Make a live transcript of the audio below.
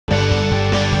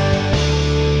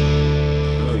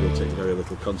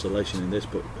consolation in this,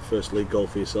 but the first league goal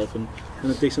for yourself and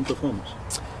a decent performance.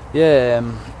 Yeah,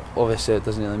 obviously it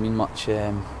doesn't really mean much,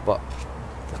 but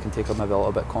I can take maybe a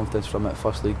little bit of confidence from it.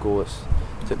 First league goal, it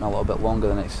took me a little bit longer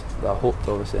than I hoped,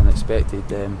 obviously, and expected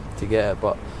to get it,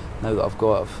 but now that I've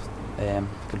got it,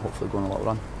 I can hopefully go on a little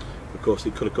run. Of course,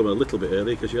 it could have come a little bit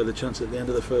early because you had the chance at the end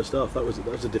of the first half. That was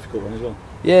a difficult one as well.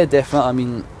 Yeah, definitely. I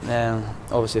mean,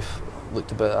 obviously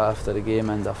looked about it after the game,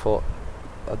 and I thought,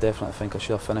 I definitely think I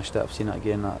should have finished it. I've seen it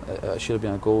again. It should have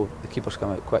been a goal. The keeper's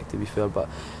come out quick, to be fair, but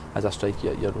as a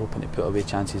striker, you're hoping to put away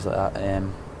chances like that.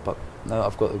 But now that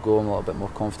I've got the goal, I'm a little bit more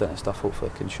confident and stuff.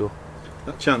 Hopefully, I can show.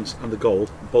 That chance and the goal,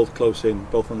 both close in,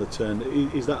 both on the turn.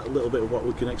 Is that a little bit of what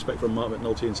we can expect from Marc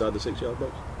McNulty inside the 6-yard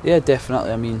box? Yeah,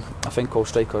 definitely. I mean, I think all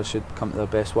strikers should come to their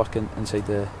best work inside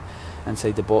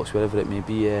the box, wherever it may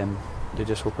be. You're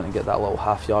just hoping to get that little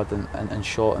half yard and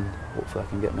shot, and hopefully I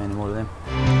can get many more of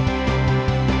them.